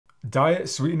Diet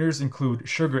sweeteners include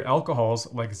sugar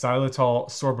alcohols like xylitol,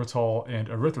 sorbitol, and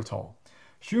erythritol.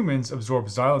 Humans absorb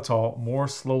xylitol more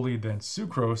slowly than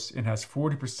sucrose and has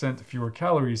 40% fewer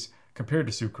calories compared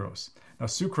to sucrose. Now,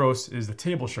 sucrose is the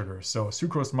table sugar, so a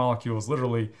sucrose molecule is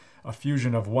literally a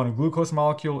fusion of one glucose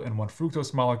molecule and one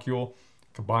fructose molecule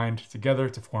combined together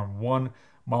to form one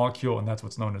molecule, and that's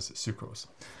what's known as sucrose.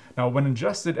 Now, when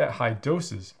ingested at high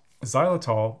doses,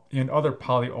 xylitol and other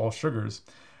polyol sugars,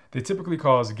 they typically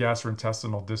cause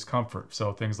gastrointestinal discomfort,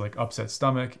 so things like upset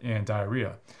stomach and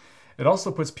diarrhea. It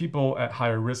also puts people at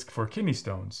higher risk for kidney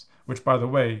stones, which, by the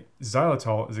way,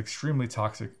 xylitol is extremely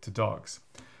toxic to dogs.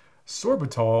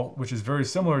 Sorbitol, which is very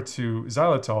similar to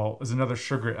xylitol, is another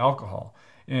sugar alcohol,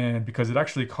 and because it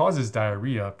actually causes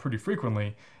diarrhea pretty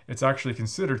frequently, it's actually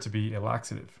considered to be a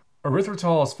laxative.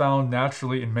 Erythritol is found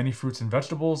naturally in many fruits and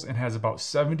vegetables and has about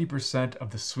 70% of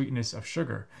the sweetness of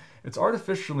sugar. It's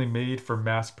artificially made for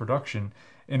mass production,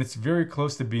 and it's very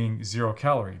close to being 0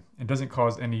 calorie and doesn't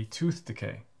cause any tooth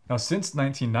decay. Now, since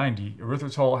 1990,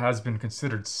 erythritol has been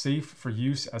considered safe for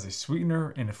use as a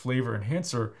sweetener and a flavor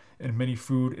enhancer in many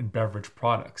food and beverage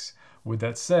products. With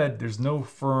that said, there's no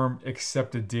firm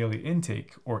accepted daily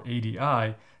intake, or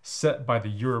ADI, set by the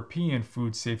European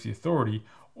Food Safety Authority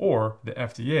or the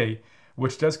FDA,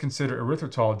 which does consider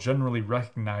erythritol generally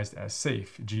recognized as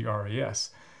safe, GRAS.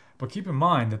 But keep in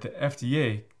mind that the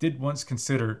FDA did once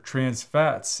consider trans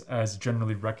fats as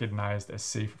generally recognized as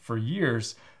safe for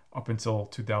years up until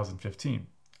 2015.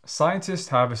 Scientists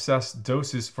have assessed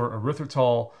doses for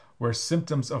erythritol where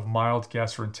symptoms of mild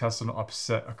gastrointestinal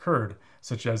upset occurred,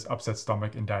 such as upset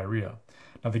stomach and diarrhea.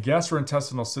 Now, the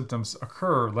gastrointestinal symptoms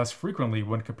occur less frequently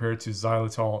when compared to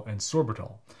xylitol and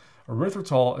sorbitol.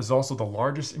 Erythritol is also the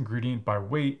largest ingredient by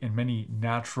weight in many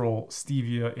natural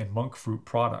stevia and monk fruit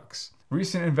products.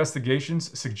 Recent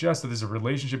investigations suggest that there's a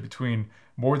relationship between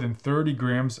more than 30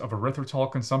 grams of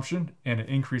erythritol consumption and an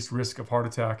increased risk of heart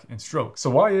attack and stroke. So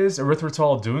why is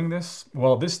erythritol doing this?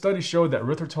 Well, this study showed that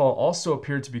erythritol also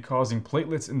appeared to be causing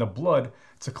platelets in the blood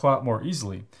to clot more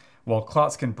easily. While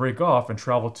clots can break off and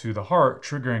travel to the heart,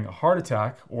 triggering a heart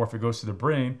attack, or if it goes to the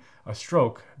brain, a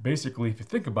stroke. Basically, if you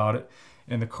think about it,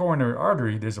 in the coronary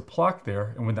artery, there's a plaque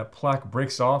there, and when that plaque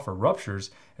breaks off or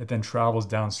ruptures, it then travels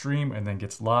downstream and then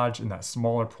gets lodged in that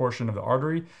smaller portion of the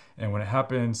artery. And when it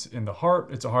happens in the heart,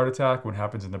 it's a heart attack. When it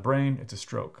happens in the brain, it's a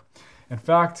stroke. In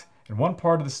fact, in one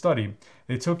part of the study,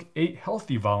 they took 8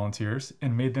 healthy volunteers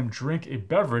and made them drink a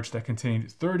beverage that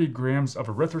contained 30 grams of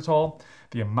erythritol,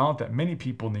 the amount that many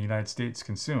people in the United States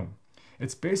consume.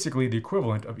 It's basically the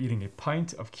equivalent of eating a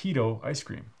pint of keto ice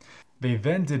cream. They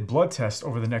then did blood tests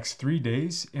over the next 3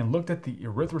 days and looked at the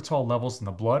erythritol levels in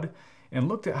the blood and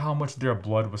looked at how much their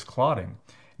blood was clotting.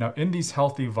 Now, in these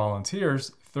healthy volunteers,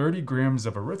 30 grams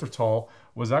of erythritol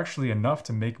was actually enough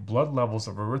to make blood levels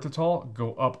of erythritol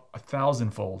go up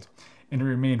 1,000-fold, and it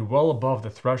remained well above the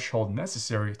threshold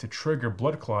necessary to trigger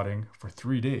blood clotting for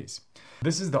 3 days.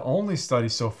 This is the only study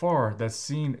so far that's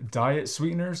seen diet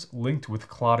sweeteners linked with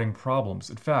clotting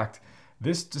problems. In fact,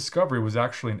 this discovery was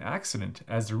actually an accident,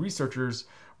 as the researchers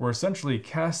were essentially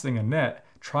casting a net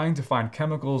trying to find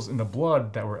chemicals in the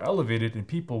blood that were elevated in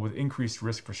people with increased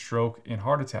risk for stroke and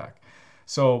heart attack.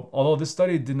 So, although this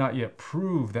study did not yet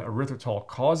prove that erythritol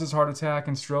causes heart attack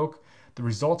and stroke, the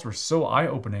results were so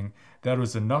eye-opening that it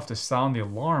was enough to sound the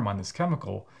alarm on this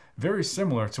chemical, very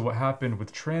similar to what happened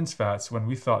with trans fats when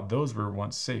we thought those were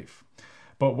once safe.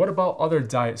 But what about other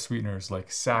diet sweeteners like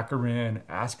saccharin,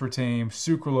 aspartame,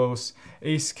 sucralose,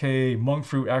 ACE-K, monk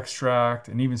fruit extract,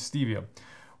 and even stevia?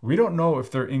 We don't know if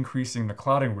they're increasing the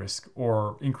clotting risk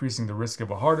or increasing the risk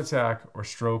of a heart attack or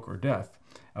stroke or death,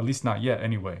 at least not yet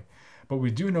anyway. But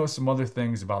we do know some other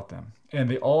things about them, and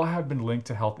they all have been linked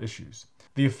to health issues.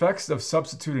 The effects of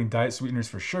substituting diet sweeteners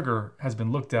for sugar has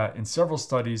been looked at in several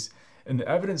studies, and the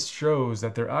evidence shows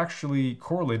that they're actually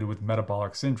correlated with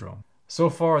metabolic syndrome. So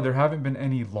far, there haven't been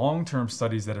any long-term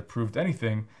studies that have proved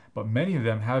anything, but many of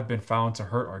them have been found to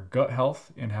hurt our gut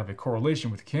health and have a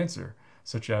correlation with cancer,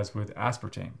 such as with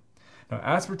aspartame. Now,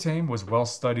 aspartame was well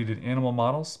studied in animal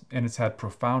models, and it's had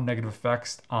profound negative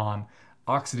effects on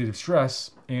oxidative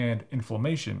stress and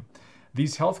inflammation.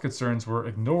 These health concerns were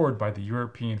ignored by the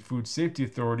European Food Safety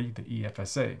Authority, the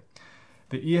EFSA.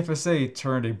 The EFSA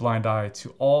turned a blind eye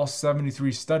to all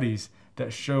 73 studies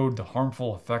that showed the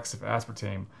harmful effects of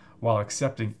aspartame, while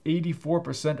accepting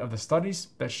 84% of the studies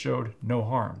that showed no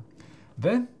harm.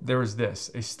 Then there was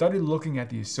this, a study looking at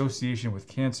the association with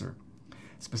cancer.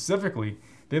 Specifically,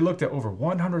 they looked at over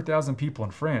 100,000 people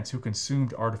in France who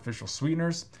consumed artificial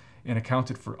sweeteners and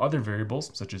accounted for other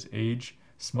variables such as age,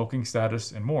 smoking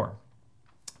status, and more.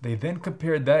 They then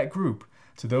compared that group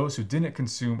to those who didn't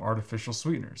consume artificial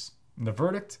sweeteners. And the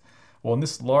verdict? Well, in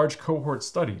this large cohort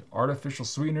study, artificial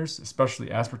sweeteners, especially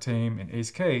aspartame and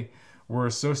ACE-K, were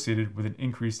associated with an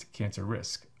increased cancer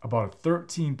risk, about a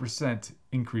 13%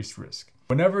 increased risk.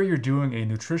 Whenever you're doing a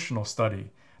nutritional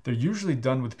study, they're usually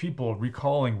done with people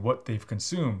recalling what they've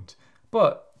consumed,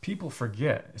 but people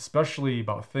forget, especially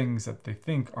about things that they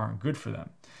think aren't good for them.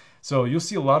 So you'll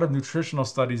see a lot of nutritional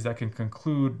studies that can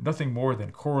conclude nothing more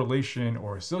than correlation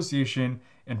or association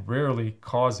and rarely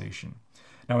causation.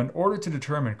 Now, in order to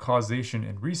determine causation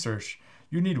in research,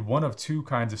 you need one of two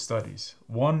kinds of studies.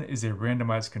 One is a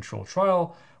randomized controlled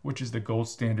trial, which is the gold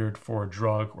standard for a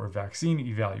drug or vaccine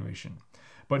evaluation.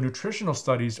 But nutritional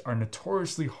studies are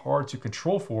notoriously hard to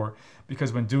control for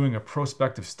because when doing a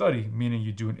prospective study, meaning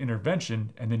you do an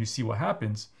intervention and then you see what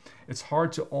happens, it's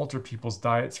hard to alter people's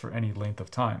diets for any length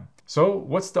of time. So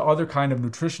what's the other kind of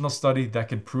nutritional study that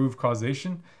can prove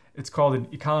causation? It's called an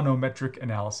econometric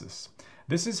analysis.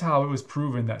 This is how it was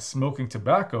proven that smoking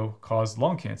tobacco caused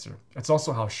lung cancer. It's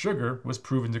also how sugar was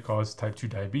proven to cause type 2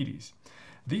 diabetes.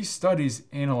 These studies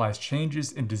analyze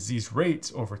changes in disease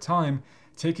rates over time,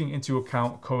 taking into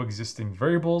account coexisting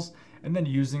variables, and then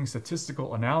using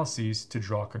statistical analyses to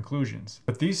draw conclusions.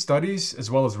 But these studies, as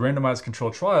well as randomized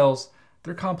controlled trials,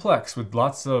 they're complex with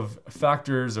lots of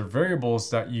factors or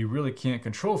variables that you really can't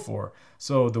control for.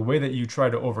 So the way that you try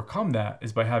to overcome that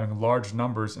is by having large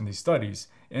numbers in these studies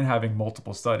and having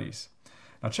multiple studies.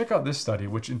 Now check out this study,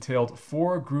 which entailed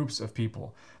 4 groups of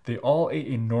people. They all ate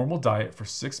a normal diet for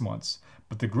 6 months,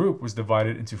 but the group was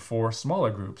divided into 4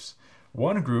 smaller groups.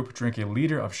 One group drank a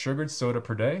liter of sugared soda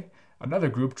per day, another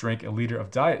group drank a liter of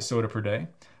diet soda per day,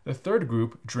 the third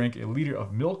group drank a liter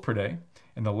of milk per day,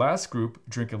 and the last group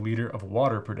drank a liter of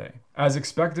water per day. As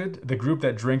expected, the group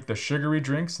that drank the sugary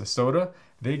drinks, the soda,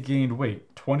 they gained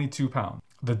weight, 22 pounds.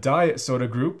 The diet soda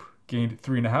group gained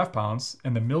 3.5 pounds,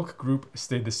 and the milk group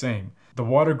stayed the same. The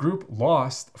water group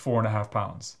lost 4.5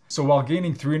 pounds. So while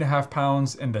gaining 3.5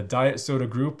 pounds in the diet soda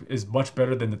group is much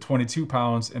better than the 22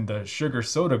 pounds in the sugar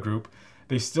soda group,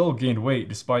 they still gained weight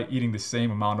despite eating the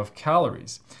same amount of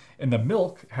calories. And the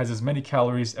milk has as many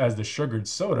calories as the sugared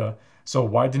soda, so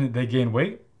why didn't they gain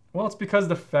weight? Well, it's because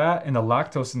the fat and the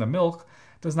lactose in the milk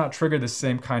does not trigger the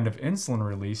same kind of insulin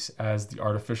release as the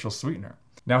artificial sweetener.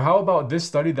 Now, how about this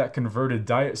study that converted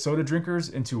diet soda drinkers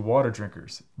into water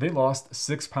drinkers? They lost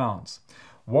 6 pounds.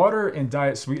 Water and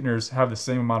diet sweeteners have the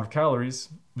same amount of calories,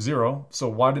 0. So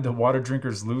why did the water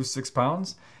drinkers lose 6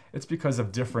 pounds? It's because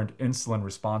of different insulin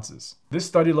responses. This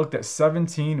study looked at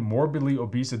 17 morbidly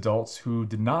obese adults who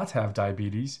did not have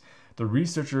diabetes. The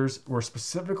researchers were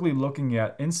specifically looking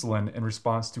at insulin in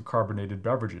response to carbonated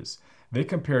beverages. They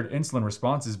compared insulin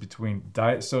responses between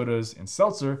diet sodas and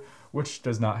seltzer, which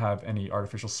does not have any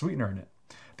artificial sweetener in it.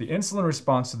 The insulin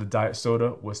response to the diet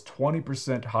soda was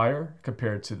 20% higher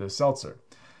compared to the seltzer.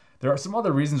 There are some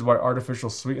other reasons why artificial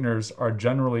sweeteners are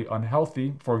generally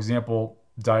unhealthy. For example,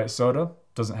 diet soda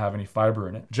doesn't have any fiber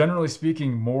in it. Generally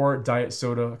speaking, more diet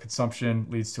soda consumption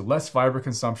leads to less fiber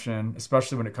consumption,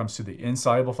 especially when it comes to the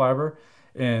insoluble fiber.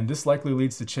 And this likely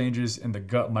leads to changes in the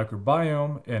gut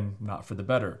microbiome and not for the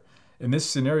better. In this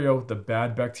scenario, the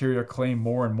bad bacteria claim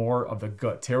more and more of the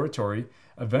gut territory,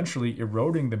 eventually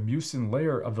eroding the mucin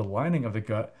layer of the lining of the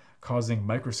gut, causing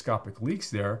microscopic leaks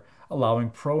there,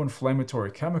 allowing pro-inflammatory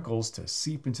chemicals to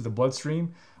seep into the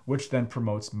bloodstream, which then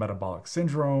promotes metabolic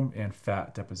syndrome and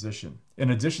fat deposition. In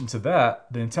addition to that,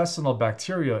 the intestinal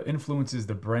bacteria influences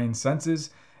the brain senses,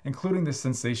 including the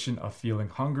sensation of feeling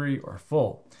hungry or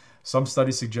full. Some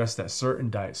studies suggest that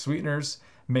certain diet sweeteners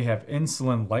may have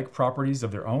insulin-like properties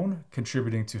of their own,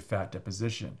 contributing to fat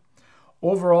deposition.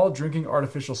 Overall, drinking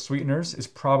artificial sweeteners is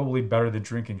probably better than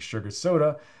drinking sugared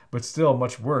soda, but still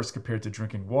much worse compared to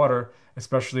drinking water,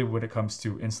 especially when it comes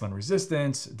to insulin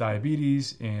resistance,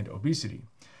 diabetes, and obesity.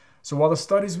 So while the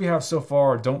studies we have so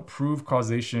far don't prove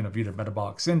causation of either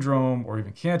metabolic syndrome or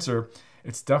even cancer,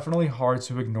 it's definitely hard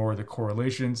to ignore the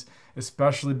correlations,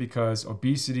 especially because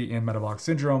obesity and metabolic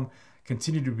syndrome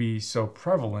continue to be so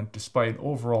prevalent despite an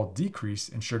overall decrease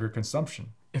in sugar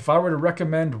consumption. If I were to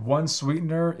recommend one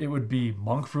sweetener, it would be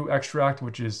monk fruit extract,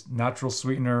 which is natural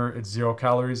sweetener. It's 0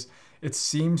 calories. It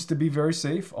seems to be very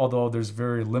safe, although there's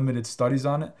very limited studies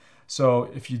on it.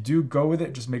 So if you do go with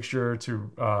it, just make sure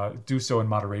to do so in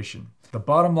moderation. The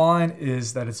bottom line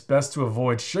is that it's best to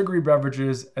avoid sugary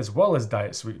beverages as well as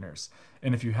diet sweeteners.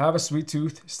 And if you have a sweet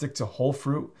tooth, stick to whole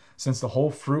fruit, since the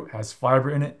whole fruit has fiber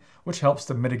in it, which helps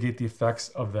to mitigate the effects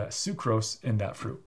of that sucrose in that fruit.